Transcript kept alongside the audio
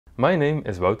My name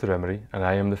is Wouter Emery and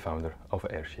I am the founder of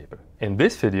Airshaper. In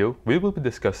this video we will be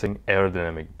discussing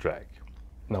aerodynamic drag.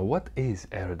 Now what is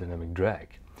aerodynamic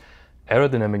drag?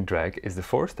 Aerodynamic drag is the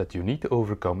force that you need to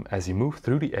overcome as you move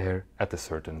through the air at a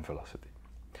certain velocity.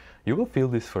 You will feel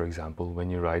this, for example, when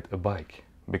you ride a bike,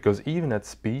 because even at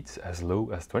speeds as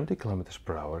low as 20 km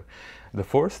per hour, the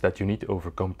force that you need to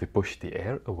overcome to push the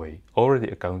air away already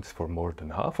accounts for more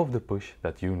than half of the push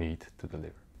that you need to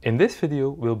deliver. In this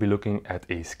video we'll be looking at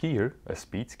a skier, a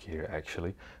speed skier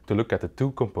actually, to look at the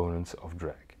two components of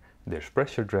drag. There's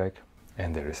pressure drag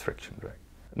and there is friction drag.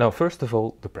 Now first of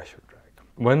all, the pressure drag.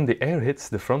 When the air hits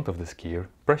the front of the skier,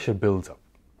 pressure builds up,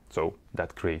 so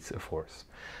that creates a force.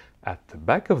 At the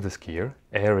back of the skier,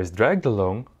 air is dragged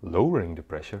along, lowering the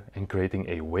pressure and creating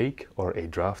a wake or a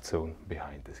draft zone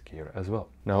behind the skier as well.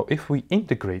 Now, if we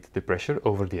integrate the pressure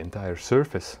over the entire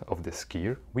surface of the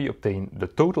skier, we obtain the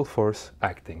total force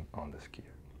acting on the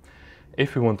skier.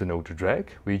 If we want to know the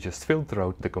drag, we just filter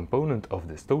out the component of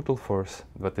this total force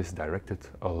that is directed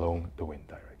along the wind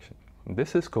direction.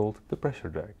 This is called the pressure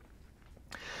drag.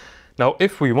 Now,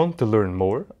 if we want to learn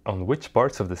more on which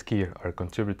parts of the skier are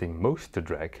contributing most to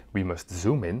drag, we must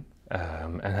zoom in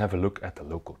and have a look at the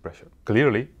local pressure.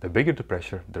 Clearly, the bigger the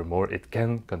pressure, the more it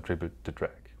can contribute to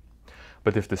drag.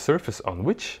 But if the surface on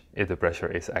which the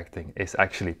pressure is acting is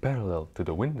actually parallel to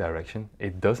the wind direction,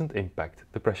 it doesn't impact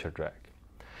the pressure drag.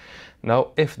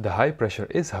 Now, if the high pressure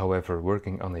is, however,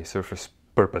 working on a surface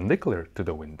perpendicular to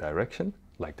the wind direction,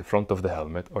 like the front of the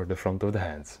helmet or the front of the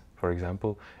hands, for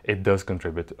example, it does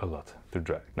contribute a lot to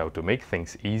drag. Now, to make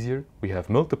things easier, we have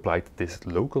multiplied this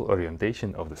local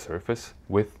orientation of the surface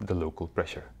with the local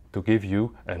pressure to give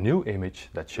you a new image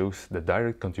that shows the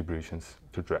direct contributions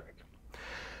to drag.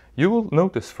 You will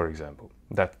notice, for example,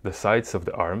 that the sides of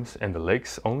the arms and the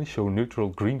legs only show neutral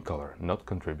green color, not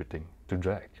contributing to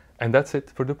drag. And that's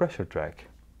it for the pressure drag.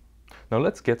 Now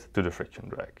let's get to the friction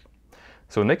drag.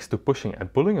 So next to pushing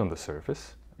and pulling on the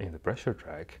surface, in the pressure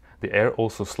drag, the air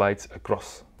also slides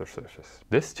across the surface.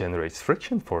 This generates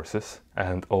friction forces,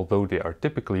 and although they are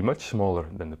typically much smaller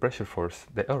than the pressure force,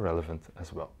 they are relevant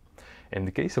as well. In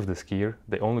the case of the skier,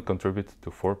 they only contribute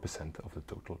to 4% of the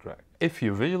total drag. If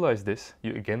you visualize this,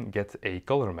 you again get a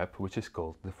color map which is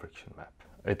called the friction map.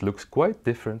 It looks quite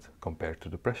different compared to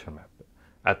the pressure map.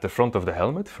 At the front of the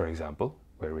helmet, for example,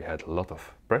 where we had a lot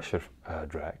of pressure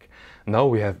drag, now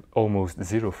we have almost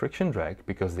zero friction drag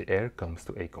because the air comes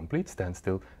to a complete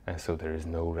standstill and so there is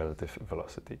no relative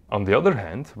velocity. On the other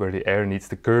hand, where the air needs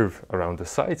to curve around the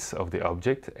sides of the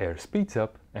object, air speeds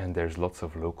up and there's lots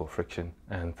of local friction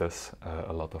and thus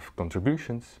a lot of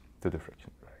contributions to the friction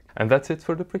drag. And that's it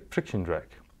for the friction drag.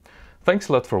 Thanks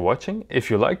a lot for watching. If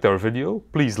you liked our video,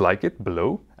 please like it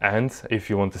below, and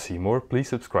if you want to see more, please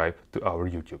subscribe to our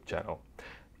YouTube channel.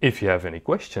 If you have any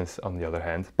questions, on the other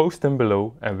hand, post them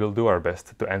below and we'll do our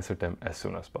best to answer them as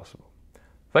soon as possible.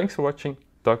 Thanks for watching,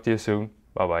 talk to you soon,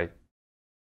 bye bye.